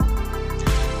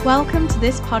Welcome to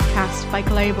this podcast by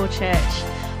Global Church.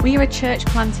 We are a church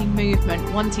planting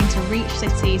movement wanting to reach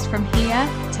cities from here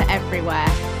to everywhere,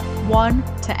 one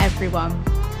to everyone.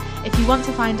 If you want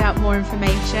to find out more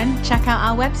information, check out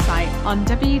our website on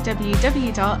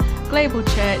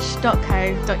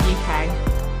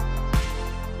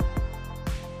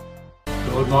www.globalchurch.co.uk.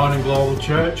 Good morning, Global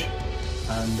Church,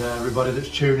 and everybody that's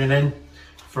tuning in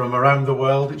from around the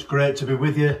world. It's great to be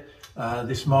with you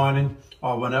this morning,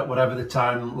 or whatever the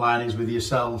timeline is with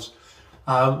yourselves.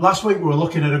 Last week we were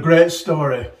looking at a great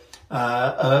story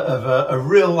of a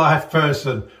real life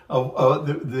person,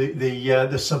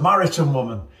 the Samaritan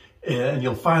woman, and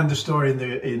you'll find the story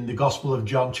in the Gospel of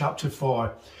John chapter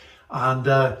 4.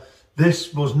 And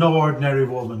this was no ordinary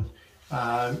woman.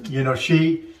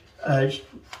 She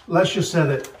let's just say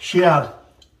that she had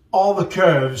all the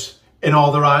curves in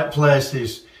all the right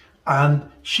places, and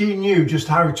she knew just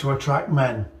how to attract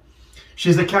men.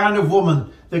 She's the kind of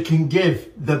woman that can give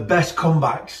the best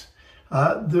comebacks,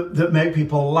 that make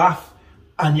people laugh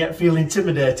and yet feel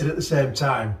intimidated at the same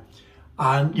time.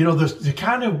 And, the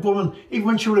kind of woman, even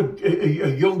when she was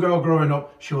a young girl growing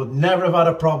up, she would never have had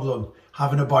a problem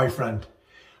having a boyfriend.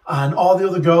 And all the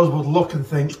other girls would look and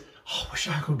think, oh, I wish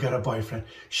I could get a boyfriend.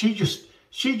 She just,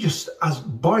 as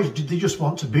boys, they just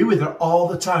want to be with her all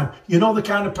the time. You know the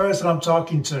kind of person I'm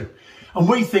talking to. And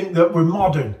we think that we're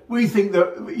modern. We think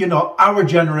that, our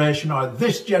generation or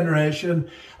this generation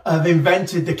have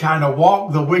invented the kind of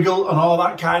walk, the wiggle and all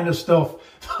that kind of stuff.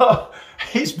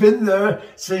 It's been there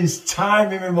since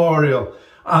time immemorial.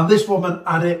 And this woman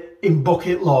had it in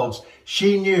bucket loads.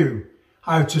 She knew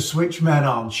how to switch men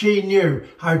on. She knew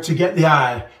how to get the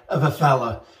eye of a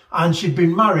fella. And she'd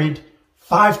been married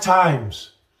 5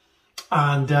 times.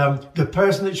 And the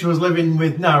person that she was living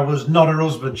with now was not her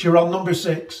husband. She was on number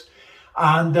 6.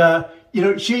 And,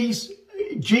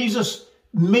 Jesus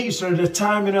meets her at a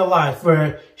time in her life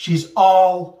where she's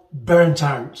all burnt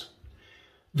out.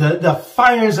 The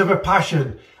fires of her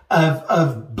passion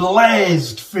have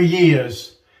blazed for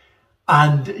years.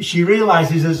 And she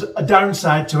realizes there's a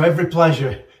downside to every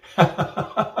pleasure.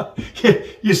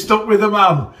 You're stuck with a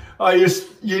man, or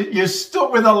you're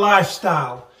stuck with a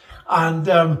lifestyle.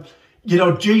 And,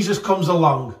 Jesus comes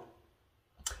along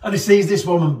and he sees this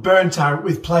woman burnt out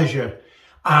with pleasure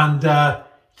and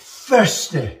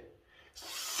thirsty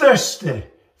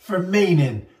for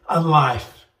meaning and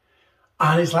life.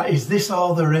 And it's like, is this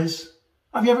all there is?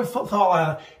 Have you ever thought like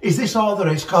that? Is this all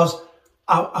there is? Because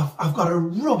I've got a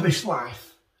rubbish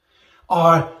life.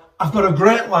 Or I've got a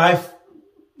great life,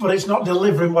 but it's not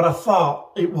delivering what I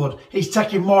thought it would. It's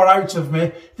taking more out of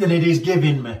me than it is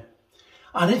giving me.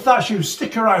 And if that's you,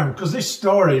 stick around, because this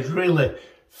story is really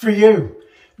for you.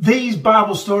 These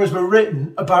Bible stories were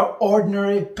written about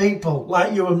ordinary people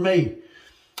like you and me.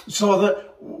 So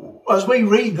that as we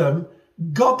read them,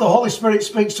 God, the Holy Spirit,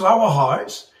 speaks to our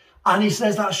hearts and he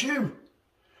says, that's you.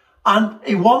 And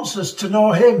he wants us to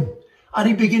know him. And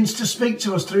he begins to speak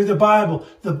to us through the Bible.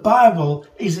 The Bible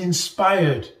is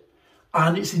inspired,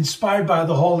 and it's inspired by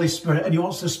the Holy Spirit. And he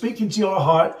wants to speak into your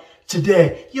heart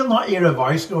today. You'll not hear a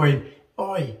voice going,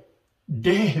 oi,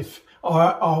 Dave,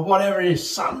 or whatever it is,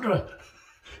 Sandra.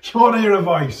 You won't hear a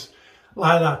voice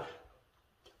like that.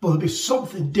 But there'll be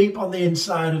something deep on the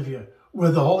inside of you where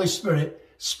the Holy Spirit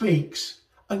speaks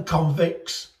and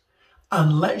convicts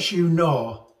and lets you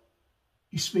know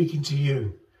he's speaking to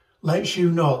you. Lets you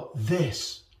know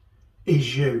this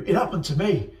is you. It happened to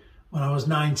me when I was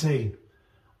 19.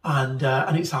 And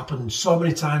it's happened so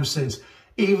many times since.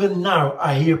 Even now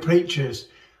I hear preachers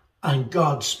and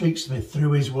God speaks to me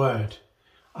through his word.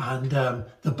 And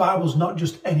the Bible's not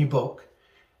just any book.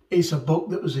 It's a book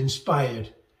that was inspired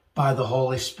by the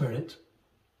Holy Spirit.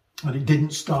 And it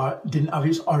didn't have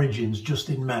its origins just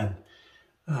in men.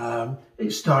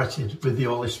 It started with the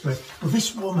Holy Spirit. But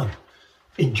this woman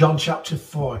in John chapter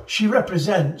 4, she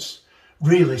represents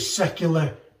really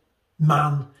secular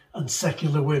man and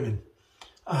secular women.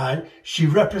 She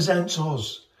represents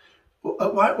us.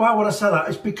 Why would I say that?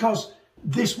 It's because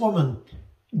this woman,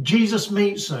 Jesus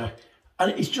meets her,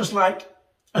 and it's just like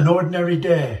an ordinary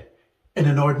day in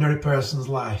an ordinary person's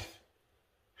life.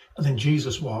 And then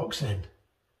Jesus walks in.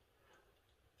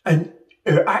 And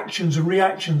her actions and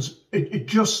reactions, they're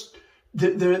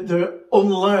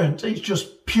unlearned. It's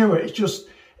just pure.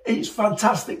 It's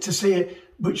fantastic to see it.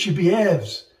 But she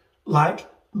behaves like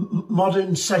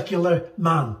modern secular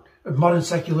man, modern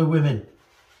secular women.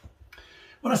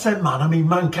 When I say man, I mean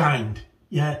mankind.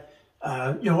 Yeah.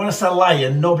 When I say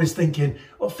lion, nobody's thinking,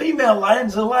 well, female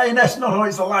lion's a lioness. No,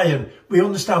 it's a lion. We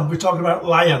understand we're talking about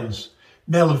lions,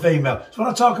 male and female. So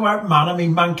when I talk about man, I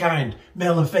mean mankind,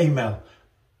 male and female.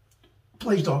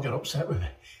 please don't get upset with me.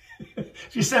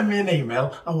 If you send me an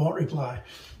email, I won't reply.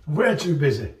 I'm way too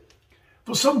busy.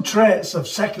 But some traits of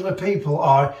secular people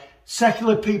are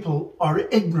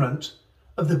ignorant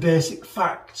of the basic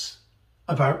facts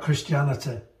about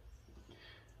Christianity.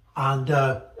 And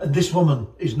this woman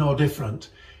is no different.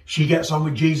 She gets on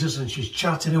with Jesus and she's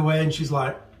chatting away and she's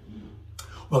like,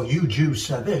 well, you Jews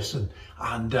say this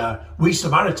and we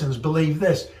Samaritans believe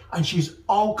this. And she's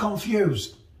all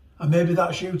confused. And maybe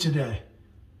that's you today.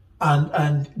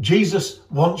 And Jesus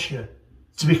wants you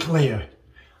to be clear.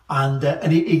 And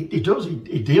he deals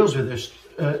with this,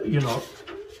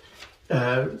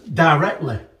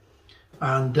 directly.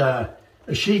 And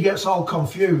she gets all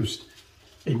confused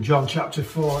in John chapter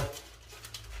 4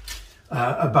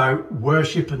 about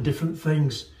worship and different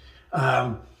things.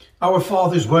 Our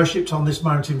fathers worshipped on this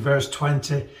mountain, verse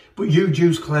 20, but you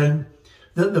Jews claim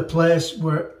that the place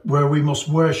where we must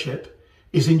worship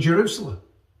is in Jerusalem.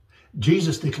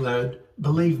 Jesus declared,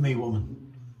 believe me,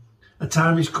 woman, a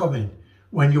time is coming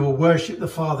when you will worship the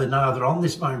Father neither on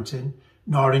this mountain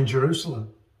nor in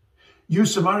Jerusalem. You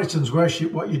Samaritans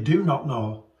worship what you do not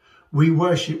know. We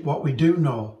worship what we do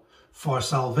know, for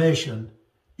salvation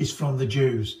is from the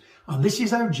Jews. And this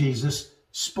is how Jesus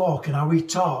spoke and how he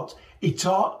taught. He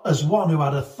taught as one who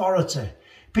had authority.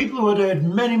 People who had heard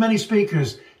many, many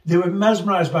speakers, they were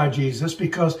mesmerised by Jesus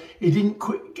because he didn't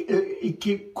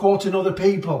keep quoting other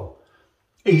people.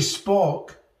 He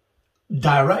spoke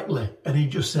directly and he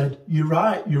just said, you're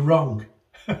right, you're wrong.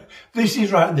 This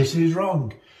is right, this is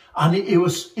wrong. And it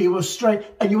was straight.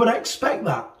 And you would expect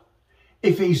that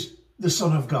if he's the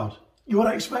Son of God. You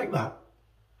would expect that.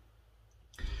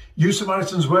 You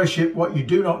Samaritans worship what you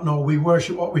do not know. We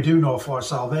worship what we do know, for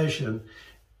salvation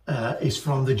is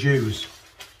from the Jews.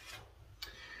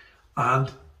 And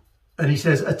he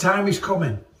says, a time is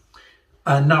coming,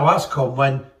 and now has come,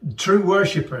 when true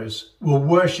worshippers will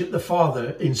worship the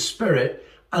Father in spirit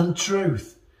and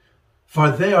truth. For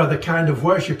they are the kind of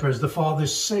worshippers the Father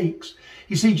seeks.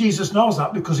 You see, Jesus knows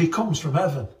that because he comes from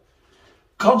heaven.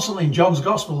 Constantly in John's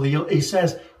Gospel, he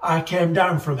says, I came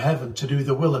down from heaven to do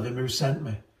the will of him who sent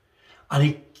me. And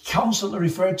he constantly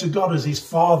referred to God as his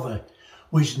Father,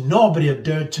 which nobody had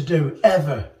dared to do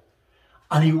ever.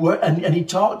 And he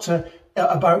talked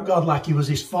about God like he was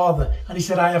his Father. And he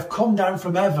said, I have come down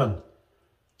from heaven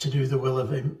to do the will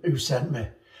of him who sent me.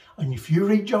 And if you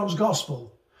read John's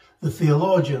Gospel, the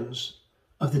theologians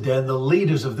of the day and the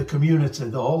leaders of the community,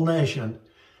 the whole nation,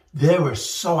 they were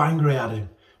so angry at him.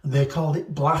 And they called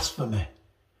it blasphemy,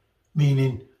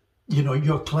 meaning,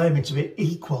 you're claiming to be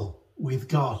equal with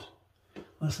God.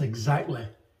 That's exactly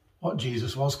what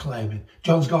Jesus was claiming.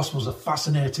 John's Gospel is a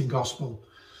fascinating Gospel.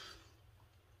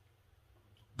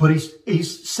 But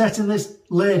he's setting this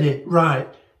lady right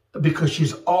because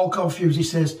she's all confused. He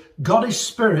says, God is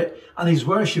spirit and his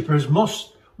worshippers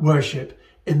must worship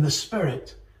in the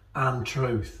spirit and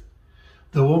truth.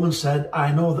 The woman said,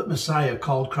 I know that Messiah,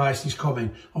 called Christ, is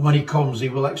coming. And when he comes, he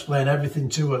will explain everything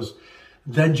to us.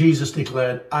 Then Jesus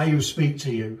declared, I who speak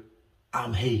to you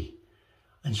am he.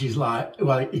 And she's like,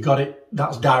 well, you got it.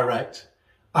 That's direct.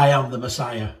 I am the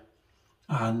Messiah.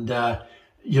 And,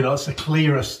 it's the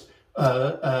clearest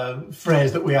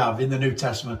phrase that we have in the New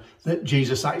Testament, that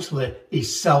Jesus actually,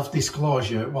 his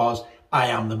self-disclosure was, I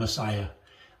am the Messiah.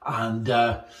 And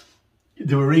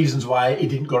there were reasons why he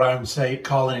didn't go around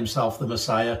calling himself the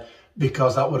Messiah,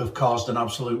 because that would have caused an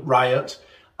absolute riot.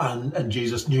 And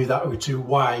Jesus knew that we were too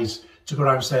wise to go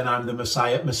around saying, I'm the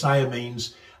Messiah. Messiah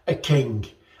means a king,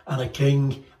 and a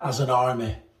king has an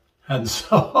army. And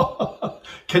so,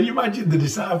 can you imagine the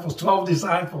disciples, 12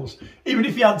 disciples? Even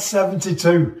if he had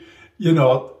 72, he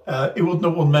wouldn't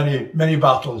have won many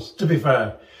battles, to be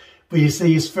fair. But you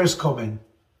see, his first coming,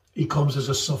 he comes as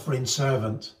a suffering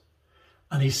servant.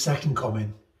 And his second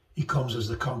coming, he comes as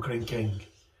the conquering king,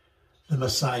 the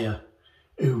Messiah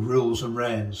who rules and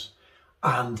reigns.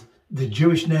 And the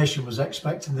Jewish nation was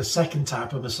expecting the second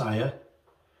type of Messiah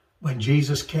when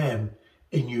Jesus came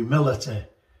in humility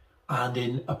and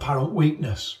in apparent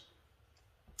weakness.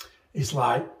 It's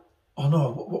like, oh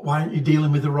no, why aren't you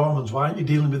dealing with the Romans? Why aren't you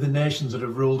dealing with the nations that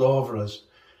have ruled over us?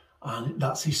 And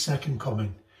that's his second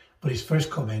coming. But his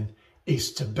first coming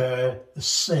is to bear the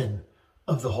sin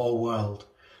of the whole world.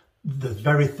 The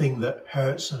very thing that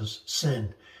hurts us,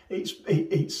 sin. Its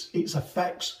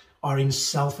effects are in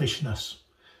selfishness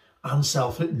and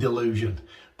self-delusion,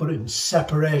 but in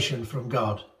separation from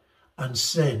God. And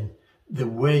sin, the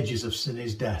wages of sin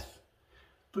is death.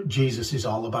 But Jesus is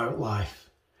all about life.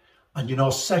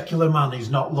 And secular man is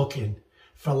not looking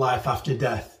for life after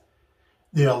death.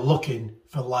 They are looking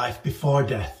for life before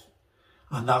death.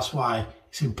 And that's why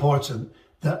it's important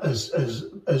that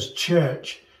as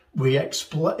church, we're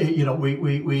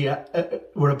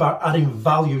about adding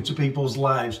value to people's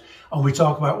lives, and we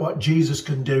talk about what Jesus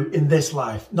can do in this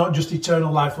life, not just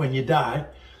eternal life when you die,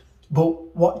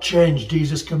 but what change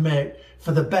Jesus can make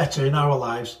for the better in our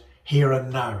lives here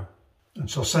and now. And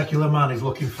so secular man is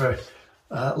looking for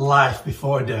life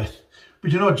before death.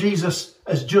 But you know, Jesus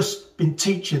has just been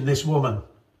teaching this woman,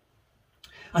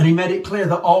 and he made it clear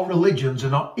that all religions are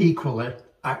not equally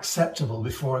acceptable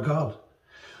before God.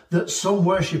 That some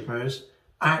worshippers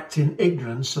act in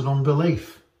ignorance and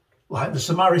unbelief, like the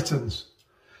Samaritans.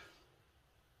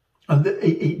 And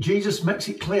Jesus makes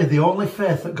it clear the only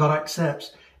faith that God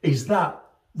accepts is that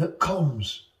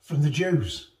comes from the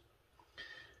Jews.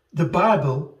 The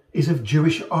Bible is of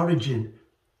Jewish origin.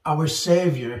 Our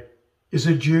Saviour is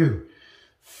a Jew.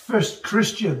 First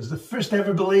Christians, the first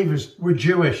ever believers, were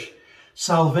Jewish.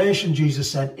 Salvation,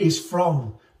 Jesus said, is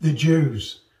from the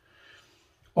Jews.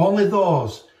 Only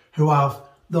those who have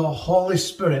the Holy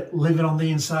Spirit living on the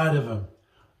inside of them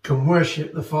can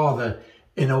worship the Father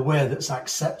in a way that's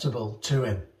acceptable to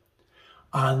him.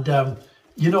 And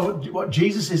you know what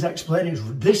Jesus is explaining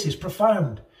is this is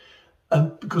profound.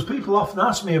 Because people often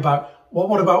ask me about, well,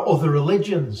 what about other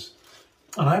religions?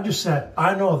 And I just said,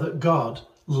 I know that God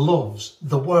loves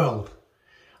the world.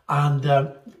 And,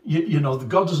 you know,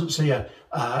 God doesn't see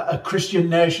a Christian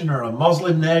nation or a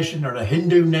Muslim nation or a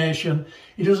Hindu nation.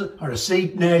 He doesn't, or a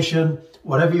Sikh nation,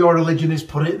 whatever your religion is,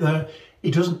 put it there.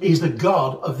 He's the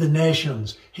God of the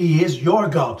nations. He is your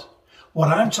God. What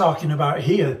I'm talking about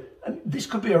here, and this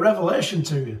could be a revelation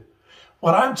to you.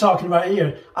 What I'm talking about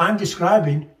here, I'm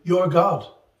describing your God.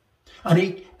 And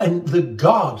the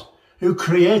God who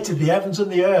created the heavens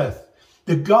and the earth,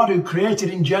 the God who created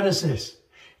in Genesis,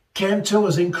 came to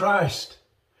us in Christ.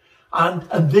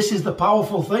 And this is the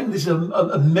powerful thing, this is an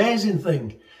amazing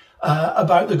thing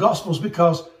about the Gospels,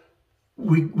 because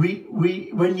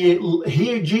when you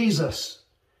hear Jesus,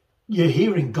 you're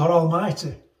hearing God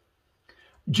Almighty.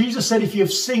 Jesus said, if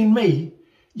you've seen me,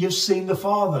 you've seen the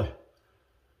Father.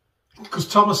 Because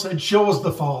Thomas said, show us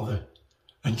the Father.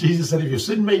 And Jesus said, if you've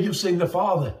seen me, you've seen the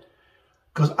Father.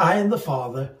 Because I and the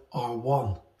Father are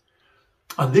one.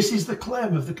 And this is the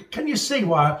claim of the... Can you see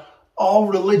why all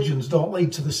religions don't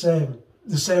lead to the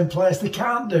same place? They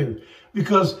can't do.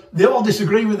 Because they all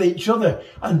disagree with each other.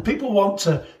 And people want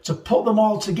to put them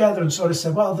all together and sort of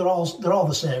say, well, they're all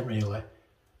the same, really.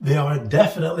 They are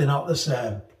definitely not the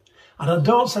same. And I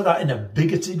don't say that in a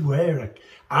bigoted way or an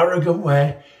arrogant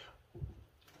way.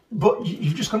 But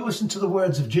you've just got to listen to the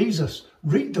words of Jesus.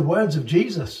 Read the words of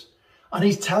Jesus. And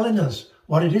he's telling us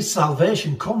what it is.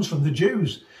 Salvation comes from the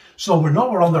Jews. So we know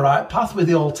we're on the right path with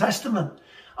the Old Testament.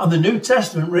 And the New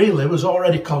Testament really was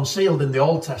already concealed in the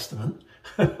Old Testament.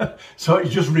 So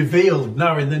it's just revealed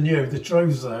now in the New, the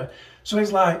truths there. So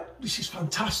he's like, this is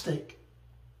fantastic.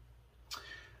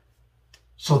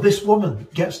 So this woman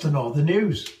gets to know the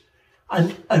news.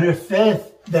 And her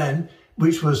faith then,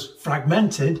 which was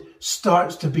fragmented,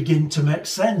 starts to begin to make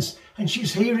sense. And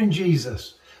she's hearing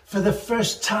Jesus for the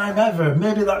first time ever.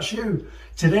 Maybe that's you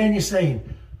today, and you're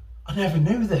saying, I never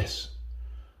knew this.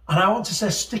 And I want to say,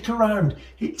 stick around.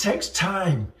 It takes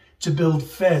time to build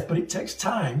faith, but it takes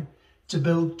time to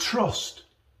build trust.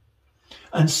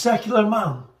 And secular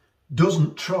man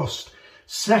doesn't trust.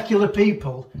 Secular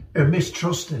people are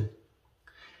mistrusting.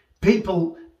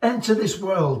 People enter this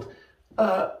world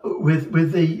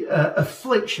with the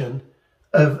affliction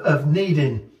of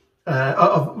needing,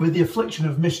 with the affliction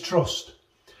of mistrust.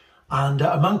 And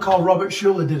a man called Robert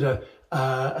Schuller did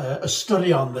a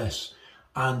study on this.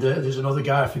 And there's another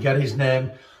guy, I forget his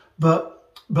name,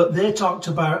 but they talked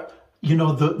about, you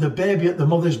know, the baby at the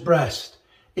mother's breast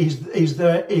is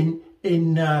there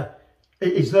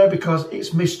is there because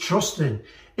it's mistrusting,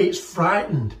 it's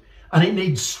frightened, and it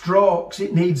needs strokes,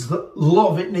 it needs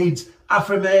love, it needs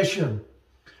affirmation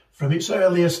from its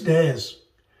earliest days.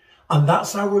 And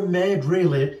that's how we're made,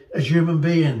 really, as human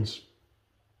beings.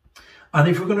 And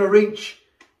if we're going to reach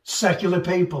secular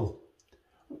people,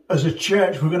 as a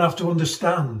church, we're going to have to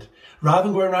understand, rather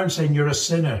than going around saying you're a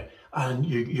sinner and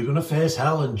you're going to face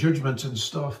hell and judgment and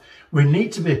stuff, we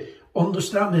need to be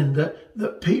understanding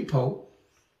that people,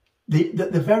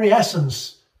 the very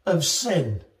essence of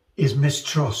sin is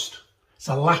mistrust. It's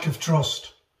a lack of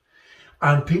trust.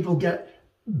 And people get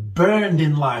burned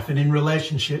in life and in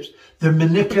relationships. They're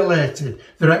manipulated,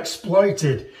 they're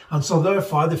exploited, and so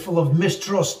therefore they're full of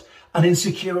mistrust and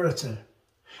insecurity.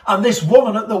 And this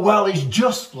woman at the well is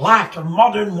just like a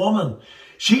modern woman.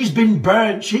 She's been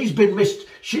burnt, she's been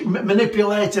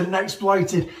manipulated and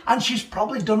exploited, and she's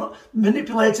probably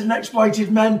manipulated and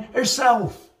exploited men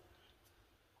herself.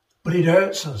 But it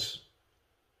hurts us.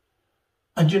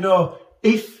 And you know,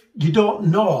 if you don't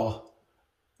know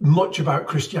much about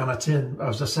Christianity, and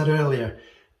as I said earlier,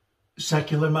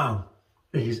 secular man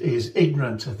is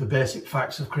ignorant of the basic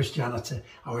facts of Christianity,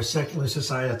 our secular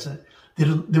society.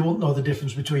 They won't know the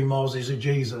difference between Moses or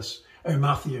Jesus or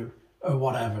Matthew or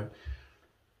whatever.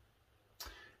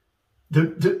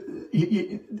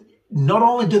 Not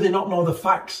only do they not know the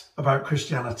facts about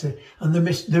Christianity, and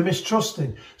they're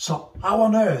mistrusting. So how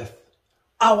on earth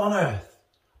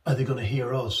are they going to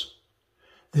hear us?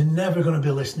 They're never going to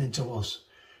be listening to us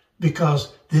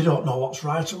because they don't know what's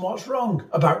right and what's wrong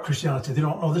about Christianity. They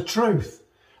don't know the truth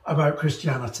about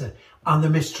Christianity, and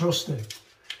they're mistrusting.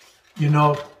 You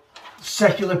know,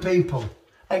 secular people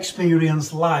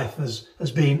experience life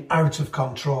as being out of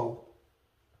control.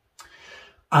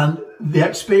 And they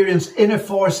experience inner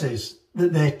forces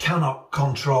that they cannot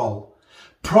control,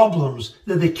 problems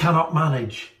that they cannot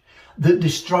manage, that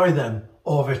destroy them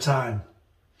over time,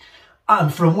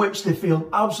 and from which they feel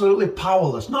absolutely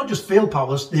powerless. Not just feel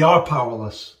powerless, they are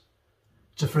powerless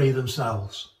to free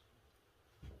themselves.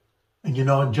 And you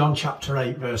know, in John chapter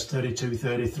 8, verse 32,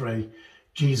 33,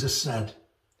 Jesus said,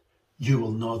 "You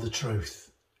will know the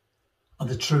truth, and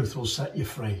the truth will set you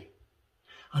free."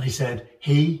 And he said,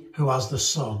 "He who has the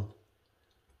Son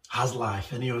has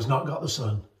life, and he who has not got the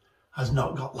Son has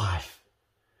not got life,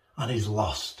 and he's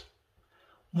lost."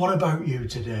 What about you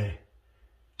today?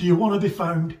 Do you want to be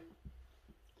found?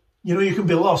 You know, you can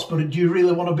be lost, but do you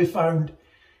really want to be found?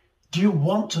 Do you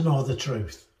want to know the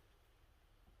truth?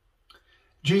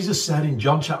 Jesus said in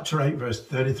John chapter 8, verse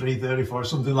 33, 34,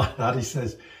 something like that,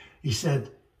 he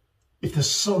said, "If the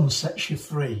Son sets you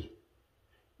free,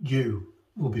 you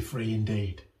will be free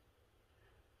indeed."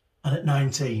 And at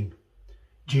 19,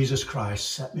 Jesus Christ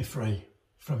set me free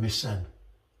from my sin.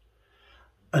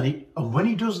 And when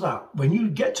he does that, when you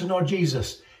get to know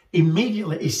Jesus,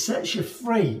 immediately he sets you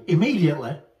free,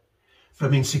 immediately,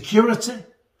 from insecurity,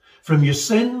 from your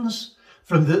sins,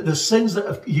 from the sins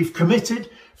that you've committed,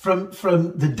 from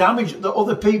the damage that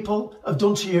other people have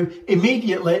done to you.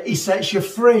 Immediately he sets you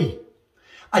free.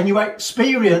 And you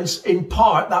experience in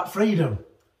part that freedom.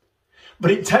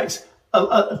 But it takes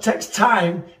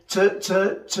time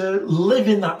to live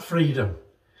in that freedom,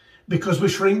 because we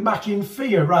shrink back in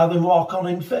fear rather than walk on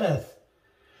in faith.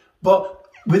 But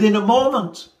within a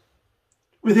moment,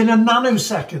 within a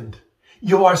nanosecond,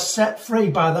 you are set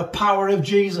free by the power of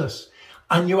Jesus,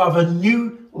 and you have a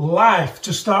new life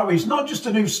to start with. It's not just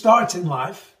a new start in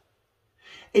life.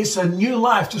 It's a new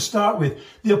life to start with.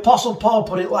 The Apostle Paul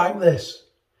put it like this: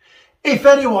 "If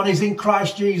anyone is in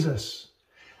Christ Jesus,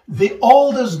 the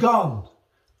old has gone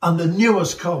and the new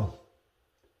has come."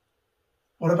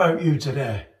 What about you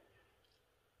today?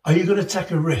 Are you going to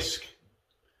take a risk?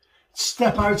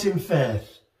 Step out in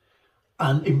faith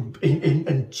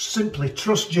and simply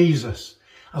trust Jesus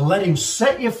and let him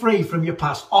set you free from your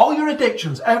past, all your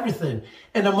addictions, everything,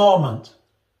 in a moment.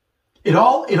 It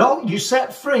all you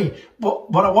set free.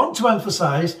 But what I want to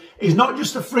emphasize is not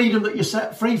just the freedom that you're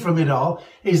set free from it all,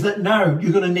 is that now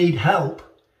you're going to need help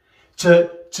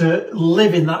to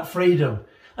live in that freedom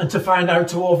and to find out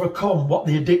to overcome what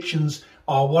the addictions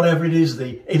or whatever it is,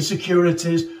 the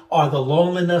insecurities or the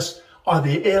loneliness or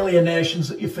the alienations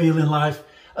that you feel in life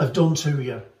have done to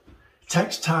you. It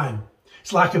takes time.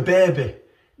 It's like a baby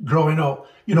growing up.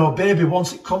 You know, a baby,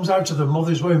 once it comes out of the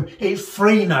mother's womb, it's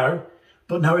free now,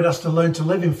 but now it has to learn to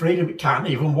live in freedom. It can't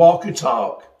even walk or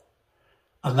talk.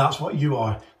 And that's what you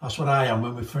are. That's what I am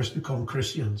when we first become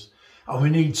Christians. And we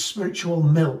need spiritual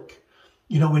milk.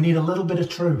 You know, we need a little bit of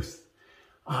truth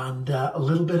and a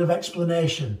little bit of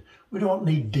explanation. We don't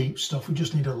need deep stuff. We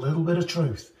just need a little bit of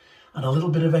truth and a little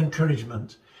bit of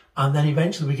encouragement. And then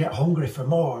eventually we get hungry for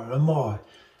more and more.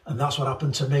 And that's what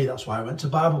happened to me. That's why I went to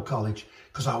Bible college,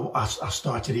 because I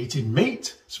started eating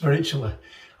meat spiritually.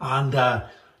 And,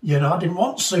 you know, I didn't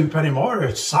want soup anymore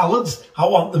or salads. I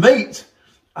want the meat.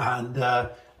 And,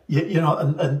 you know,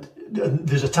 and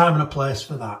there's a time and a place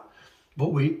for that.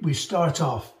 But we start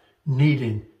off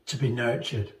needing to be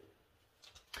nurtured.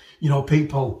 You know,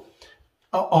 people,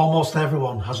 almost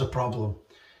everyone has a problem.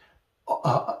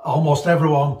 Almost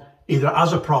everyone either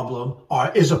has a problem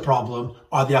or is a problem,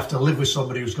 or they have to live with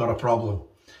somebody who's got a problem.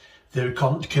 They're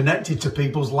connected to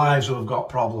people's lives who have got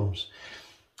problems.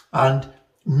 And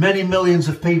many millions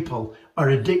of people are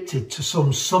addicted to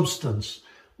some substance,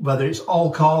 whether it's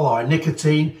alcohol or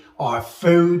nicotine or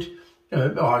food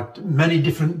or many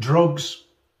different drugs.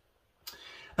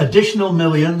 Additional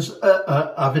millions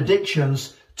have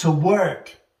addictions to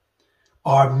work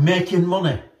or making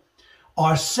money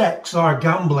or sex or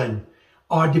gambling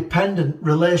or dependent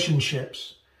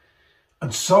relationships.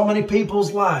 And so many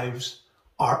people's lives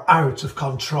are out of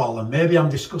control. And maybe I'm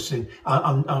describing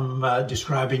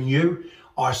you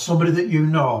or somebody that you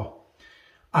know.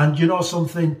 And you know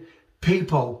something?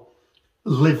 People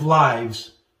live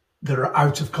lives that are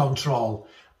out of control.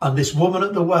 And this woman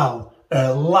at the well,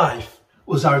 her life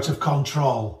was out of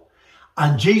control.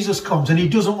 And Jesus comes and he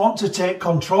doesn't want to take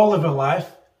control of her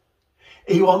life.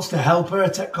 He wants to help her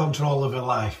take control of her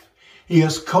life. He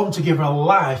has come to give her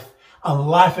life and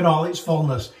life in all its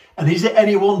fullness. And is it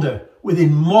any wonder,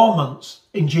 within moments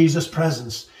in Jesus'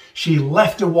 presence, she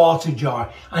left a water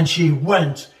jar and she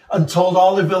went and told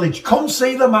all the village, come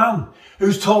see the man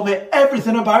who's told me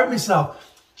everything about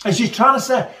myself. And she's trying to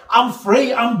say, I'm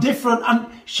free, I'm different. And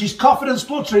she's coughing and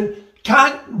spluttering,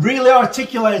 can't really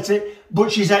articulate it,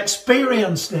 but she's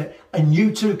experienced it. And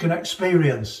you too can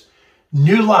experience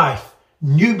new life,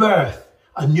 new birth,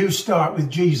 a new start with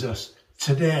Jesus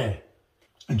today.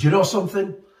 And do you know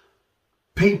something?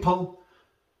 People,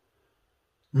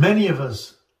 many of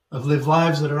us have lived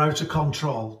lives that are out of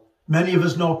control. Many of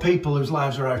us know people whose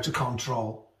lives are out of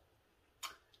control.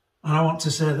 And I want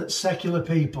to say that secular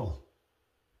people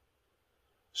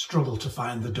struggle to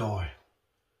find the door.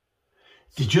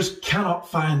 They just cannot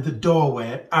find the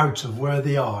doorway out of where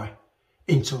they are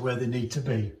into where they need to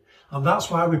be. And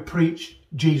that's why we preach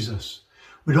Jesus.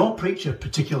 We don't preach a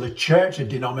particular church, a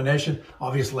denomination.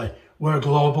 Obviously, we're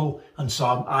global, and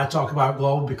so I talk about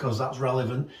global because that's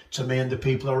relevant to me and the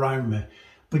people around me.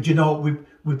 But you know, we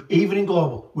even in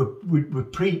global, we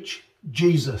preach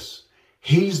Jesus.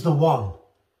 He's the one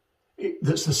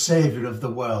that's the saviour of the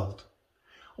world.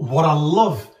 What I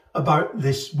love about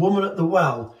this woman at the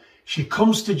well, she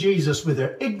comes to Jesus with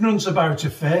her ignorance about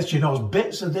her faith. She knows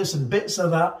bits of this and bits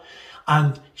of that.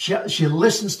 And she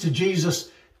listens to Jesus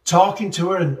talking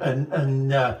to her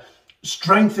and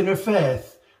strengthen her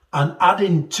faith and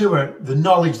adding to her the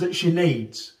knowledge that she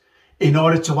needs in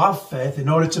order to have faith, in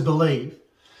order to believe.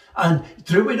 And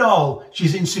through it all,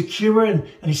 she's insecure and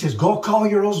he says, go call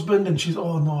your husband. And she's,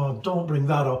 oh no, don't bring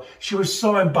that up. She was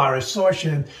so embarrassed, so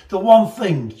ashamed. The one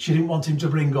thing she didn't want him to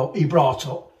bring up, he brought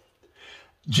up.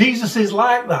 Jesus is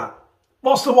like that.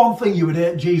 What's the one thing you would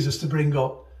hate Jesus to bring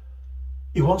up?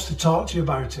 He wants to talk to you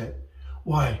about it.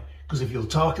 Why? Because if you'll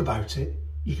talk about it,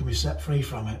 you can be set free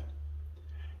from it.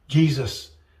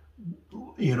 Jesus,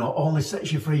 you know, only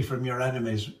sets you free from your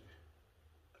enemies.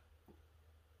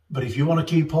 But if you want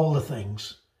to keep hold of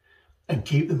things and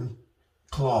keep them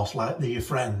close like they're your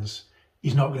friends,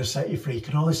 he's not going to set you free. He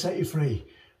can only set you free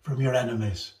from your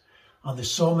enemies. And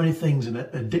there's so many things, and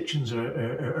addictions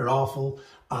are awful,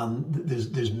 and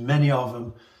there's many of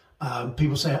them.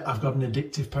 People say, I've got an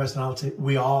addictive personality.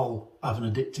 We all have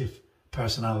an addictive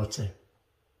personality.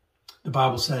 The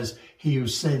Bible says, he who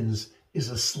sins is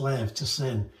a slave to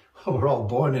sin. Well, we're all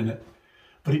born in it.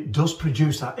 But it does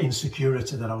produce that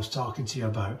insecurity that I was talking to you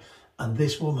about. And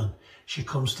this woman, she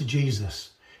comes to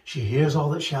Jesus. She hears all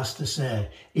that she has to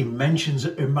say. He mentions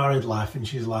her married life and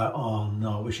she's like, oh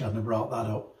no, I wish I hadn't have brought that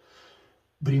up.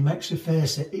 But he makes her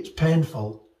face it. It's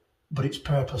painful, but it's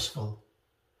purposeful.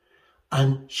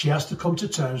 And she has to come to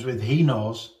terms with, he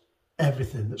knows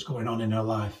everything that's going on in her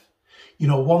life. You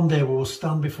know, one day we will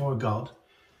stand before God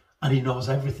and he knows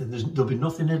everything. There'll be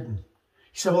nothing hidden.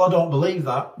 He said, well, I don't believe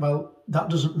that. Well, that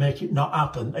doesn't make it not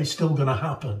happen. It's still going to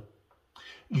happen.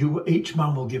 Each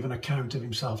man will give an account of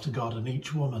himself to God, and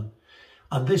each woman.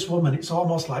 And this woman, it's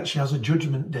almost like she has a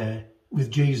judgment day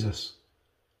with Jesus.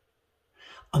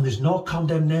 And there's no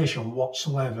condemnation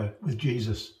whatsoever with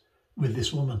Jesus, with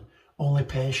this woman. Only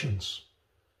patience.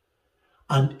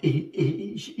 And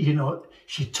you know,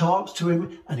 she talks to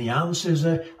him and he answers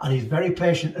her and he's very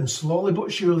patient. And slowly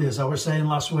but surely, as I was saying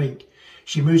last week,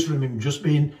 she moves from him just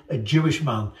being a Jewish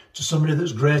man to somebody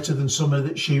that's greater than somebody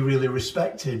that she really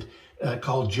respected,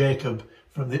 called Jacob,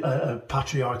 from the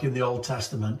patriarch in the Old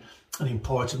Testament, an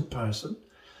important person.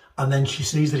 And then she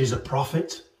sees that he's a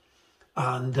prophet.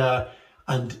 And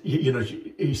you know,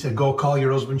 he said, go call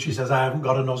your husband. She says, I haven't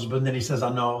got an husband. And he says,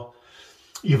 I know.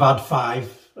 You've had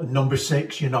 5. And number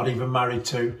 6, you're not even married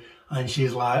to. And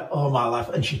she's like, oh my life.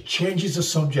 And she changes the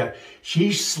subject.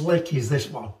 She's slick, is this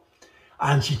one.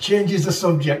 And she changes the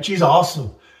subject. She's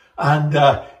awesome. And,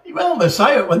 well,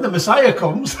 Messiah, when the Messiah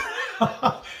comes.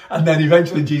 And then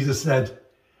eventually Jesus said,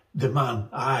 the man,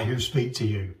 I who speak to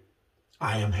you,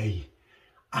 I am he.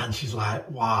 And she's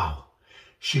like, wow.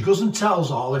 She goes and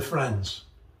tells all her friends.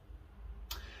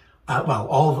 Well,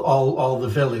 all the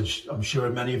village. I'm sure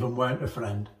many of them weren't her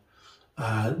friend.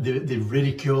 They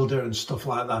ridiculed her and stuff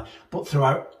like that. But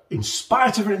throughout, in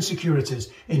spite of her insecurities,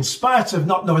 in spite of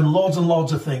not knowing loads and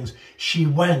loads of things, she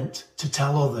went to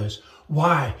tell others.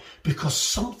 Why? Because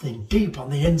something deep on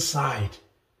the inside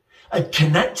had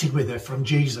connected with her from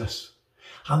Jesus.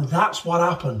 And that's what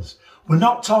happens. We're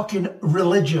not talking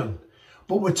religion,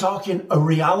 but we're talking a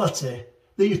reality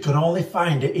that you can only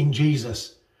find it in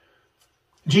Jesus.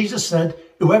 Jesus said,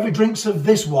 whoever drinks of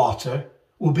this water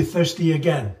will be thirsty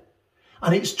again.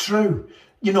 And it's true.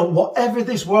 You know, whatever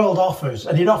this world offers,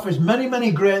 and it offers many,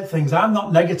 many great things. I'm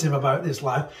not negative about this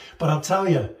life, but I'll tell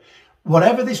you,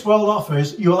 whatever this world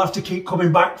offers, you'll have to keep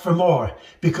coming back for more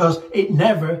because it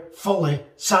never fully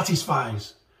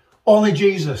satisfies. Only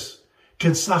Jesus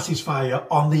can satisfy you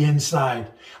on the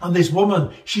inside. And this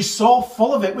woman, she's so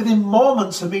full of it within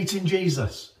moments of meeting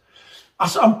Jesus.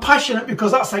 I'm passionate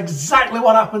because that's exactly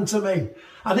what happened to me.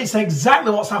 And it's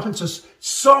exactly what's happened to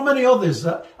so many others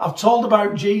that I've told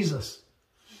about Jesus.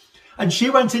 And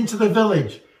she went into the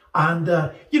village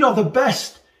and, you know, the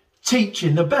best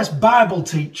teaching, the best Bible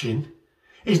teaching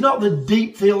is not the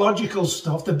deep theological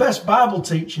stuff. The best Bible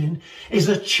teaching is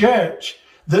a church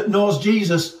that knows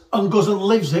Jesus and goes and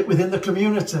lives it within the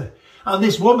community. And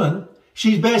this woman,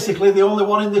 she's basically the only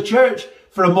one in the church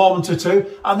for a moment or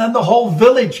two. And then the whole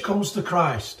village comes to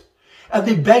Christ and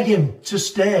they beg him to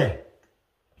stay.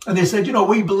 And they said, you know,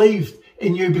 we believed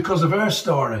in you because of her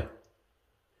story.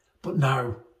 But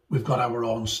now we've got our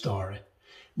own story.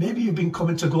 Maybe you've been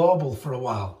coming to Global for a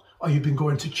while, or you've been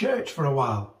going to church for a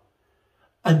while.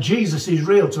 And Jesus is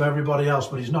real to everybody else,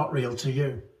 but he's not real to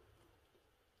you.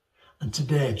 And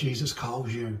today, Jesus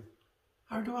calls you.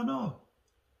 How do I know?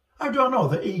 How do I know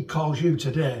that he calls you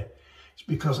today? It's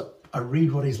because I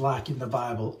read what he's like in the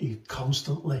Bible. He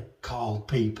constantly called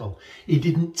people. He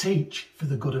didn't teach for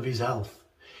the good of his health.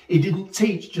 He didn't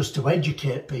teach just to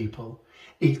educate people.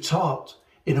 He taught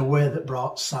in a way that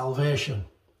brought salvation.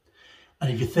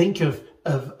 And if you think of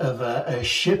a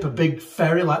ship, a big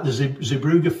ferry like the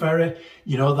Zeebrugge ferry,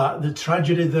 you know, that the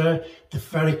tragedy there, the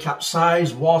ferry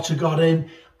capsized, water got in,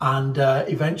 and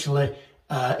eventually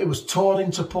it was towed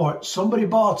into port. Somebody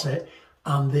bought it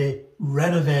and they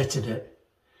renovated it.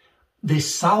 They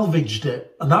salvaged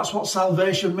it. And that's what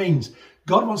salvation means.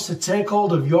 God wants to take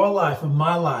hold of your life and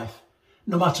my life.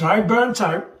 No matter how burnt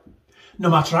out, no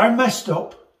matter how messed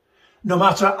up, no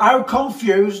matter how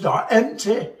confused or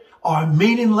empty or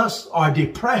meaningless or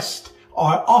depressed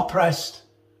or oppressed,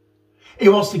 he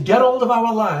wants to get hold of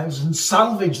our lives and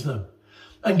salvage them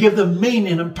and give them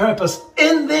meaning and purpose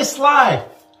in this life.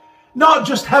 Not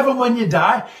just heaven when you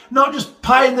die, not just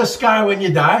pie in the sky when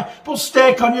you die, but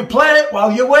steak on your plate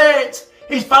while you wait.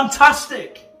 It's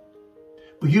fantastic.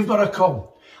 But you've got to come.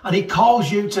 And he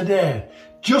calls you today,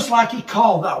 just like he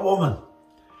called that woman.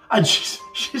 And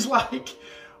she's like,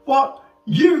 what?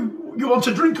 You want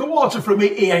a drink of water from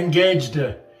me? He engaged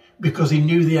her because he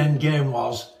knew the end game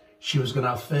was she was going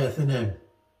to have faith in him.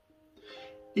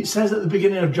 It says at the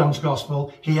beginning of John's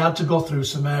Gospel, he had to go through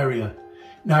Samaria.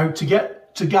 Now, to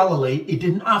get to Galilee, he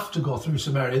didn't have to go through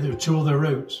Samaria. There were two other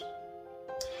routes.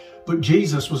 But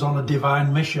Jesus was on a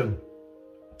divine mission.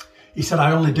 He said,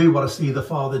 I only do what I see the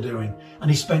Father doing.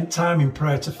 And he spent time in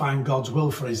prayer to find God's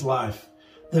will for his life.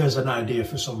 There's an idea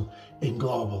for some in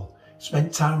Global.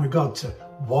 Spent time with God to,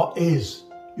 what is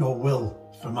your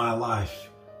will for my life,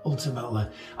 ultimately?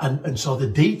 And so the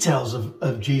details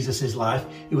of Jesus' life,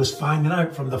 he was finding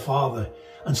out from the Father.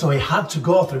 And so he had to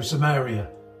go through Samaria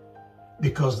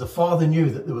because the Father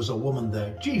knew that there was a woman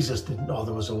there. Jesus didn't know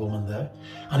there was a woman there.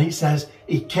 And it says,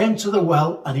 he came to the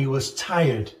well and he was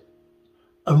tired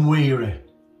and weary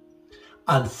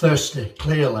and thirsty,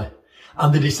 clearly.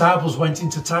 And the disciples went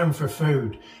into town for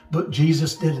food, but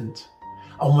Jesus didn't.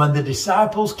 And when the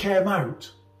disciples came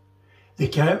out, they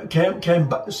came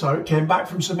back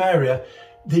from Samaria,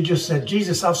 they just said,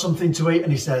 Jesus, have something to eat.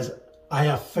 And he says, I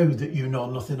have food that you know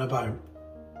nothing about.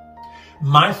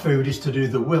 My food is to do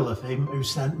the will of him who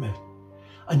sent me.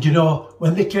 And you know,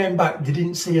 when they came back, they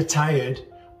didn't see a tired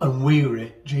and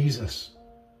weary Jesus,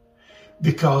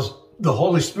 because the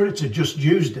Holy Spirit had just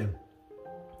used him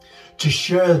to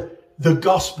share the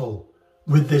gospel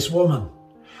with this woman.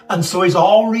 And so he's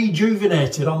all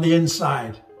rejuvenated on the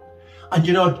inside. And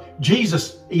you know,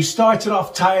 Jesus, he started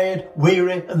off tired,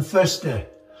 weary and thirsty,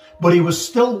 but he was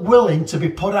still willing to be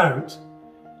put out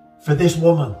for this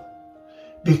woman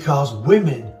because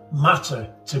women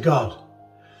matter to God.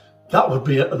 That would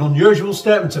be an unusual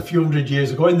statement a few hundred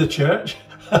years ago in the church.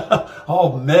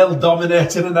 All male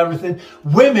dominated and everything.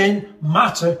 Women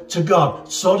matter to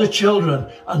God. So do children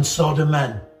and so do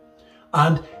men.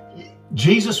 And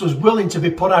Jesus was willing to be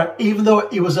put out even though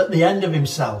he was at the end of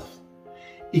himself.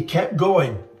 He kept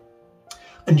going.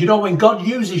 And you know, when God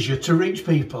uses you to reach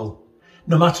people,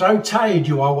 no matter how tired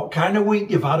you are, what kind of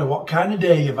week you've had or what kind of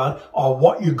day you've had or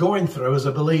what you're going through as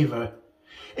a believer,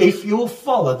 If you'll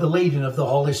follow the leading of the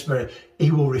Holy Spirit,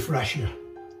 he will refresh you.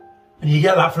 And you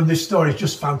get that from this story. It's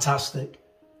just fantastic.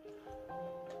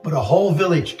 But a whole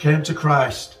village came to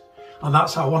Christ. And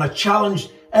that's how I want to challenge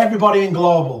everybody in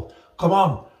Global. Come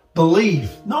on,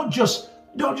 believe. Not just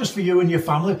for you and your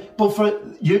family, but for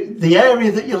you, the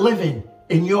area that you live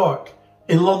in York,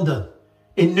 in London,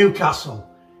 in Newcastle,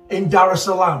 in Dar es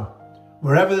Salaam,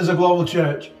 wherever there's a Global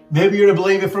Church. Maybe you're a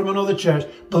believer from another church.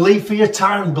 Believe for your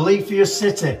town, believe for your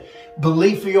city,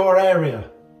 believe for your area.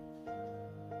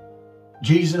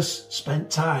 Jesus spent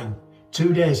time,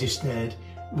 2 days he stayed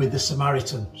with the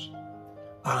Samaritans,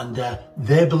 and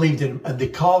they believed in him, and they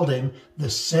called him the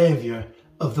Saviour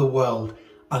of the world.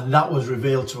 And that was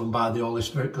revealed to them by the Holy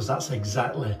Spirit, because that's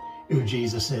exactly who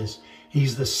Jesus is.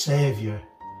 He's the Saviour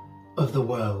of the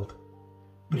world.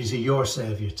 But is he your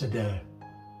Saviour today?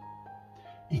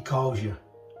 He calls you,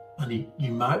 and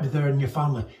you might be there in your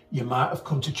family. You might have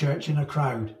come to church in a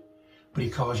crowd, but he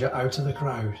calls you out of the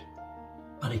crowd,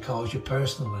 and he calls you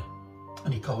personally,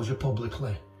 and he calls you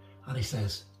publicly, and he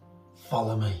says,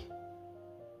 follow me.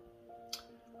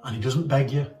 And he doesn't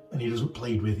beg you, and he doesn't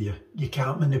plead with you. You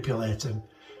can't manipulate him,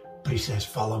 but he says,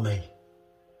 follow me.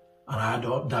 And I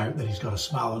don't doubt that he's got a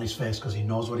smile on his face, because he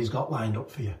knows what he's got lined up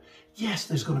for you. Yes,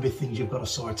 there's going to be things you've got to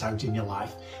sort out in your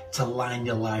life to line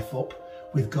your life up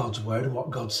with God's word and what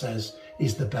God says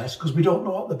is the best, because we don't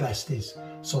know what the best is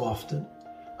so often.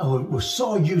 And we're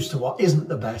so used to what isn't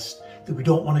the best that we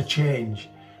don't want to change.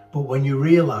 But when you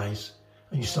realise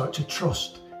and you start to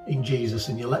trust in Jesus,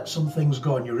 and you let some things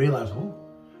go, and you realise, oh,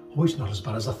 it's not as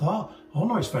bad as I thought. Oh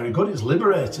no, it's very good, it's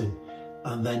liberating.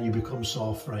 And then you become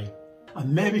so free.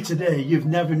 And maybe today you've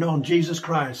never known Jesus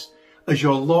Christ as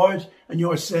your Lord and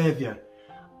your Saviour.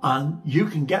 And you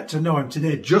can get to know him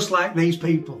today, just like these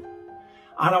people.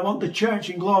 And I want the church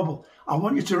in Global, I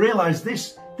want you to realise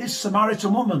this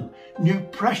Samaritan woman knew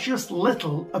precious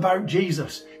little about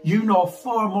Jesus. You know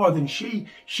far more than she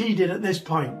did at this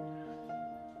point.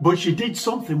 But she did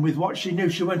something with what she knew.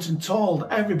 She went and told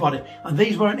everybody. And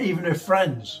these weren't even her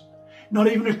friends, not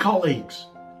even her colleagues,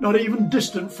 not even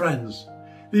distant friends.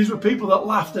 These were people that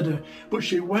laughed at her. But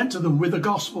she went to them with the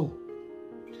gospel.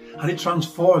 And it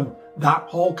transformed that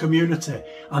whole community.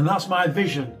 And that's my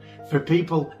vision for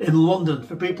people in London,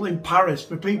 for people in Paris,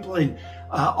 for people in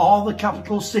all the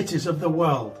capital cities of the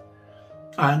world.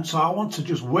 And so I want to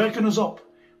just waken us up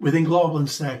within Global and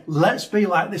say, let's be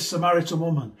like this Samaritan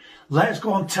woman. Let's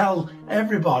go and tell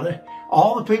everybody,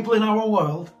 all the people in our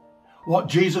world, what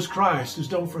Jesus Christ has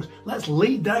done for us. Let's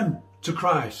lead them to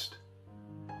Christ.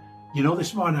 You know,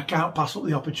 this morning I can't pass up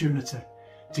the opportunity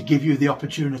to give you the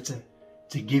opportunity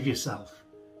to give yourself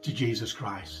to Jesus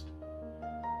Christ.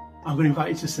 I'm going to invite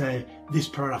you to say this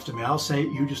prayer after me. I'll say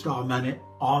it, you just amen it.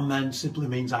 Amen simply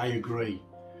means I agree.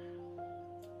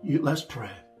 Let's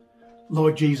pray.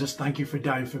 Lord Jesus, thank you for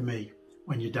dying for me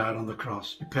when you died on the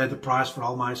cross. You paid the price for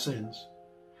all my sins.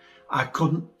 I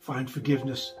couldn't find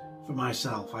forgiveness for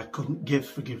myself. I couldn't give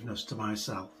forgiveness to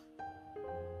myself.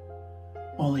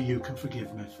 Only you can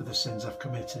forgive me for the sins I've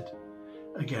committed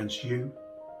against you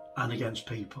and against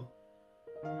people.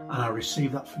 And I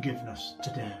receive that forgiveness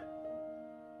today.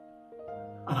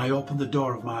 And I open the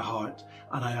door of my heart,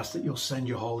 and I ask that you'll send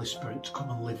your Holy Spirit to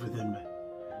come and live within me,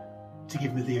 to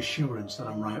give me the assurance that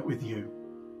I'm right with you,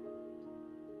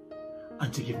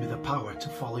 and to give me the power to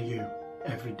follow you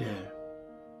every day.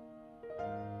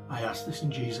 I ask this in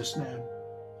Jesus' name.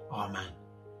 Amen.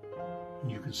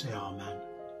 And you can say amen.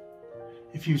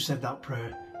 If you said that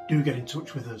prayer, do get in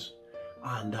touch with us.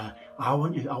 And I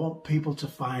want people to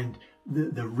find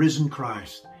the risen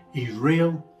Christ. He's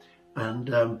real,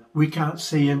 and we can't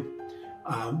see him,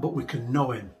 but we can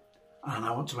know him. And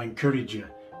I want to encourage you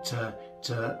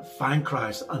to find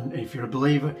Christ. And if you're a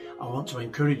believer, I want to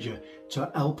encourage you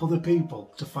to help other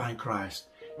people to find Christ.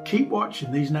 Keep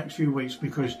watching these next few weeks,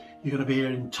 because you're going to be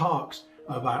hearing talks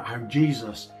about how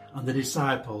Jesus and the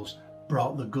disciples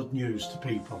brought the good news to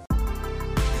people.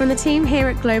 From the team here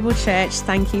at Global Church,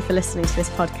 thank you for listening to this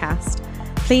podcast.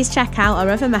 Please check out our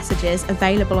other messages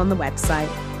available on the website.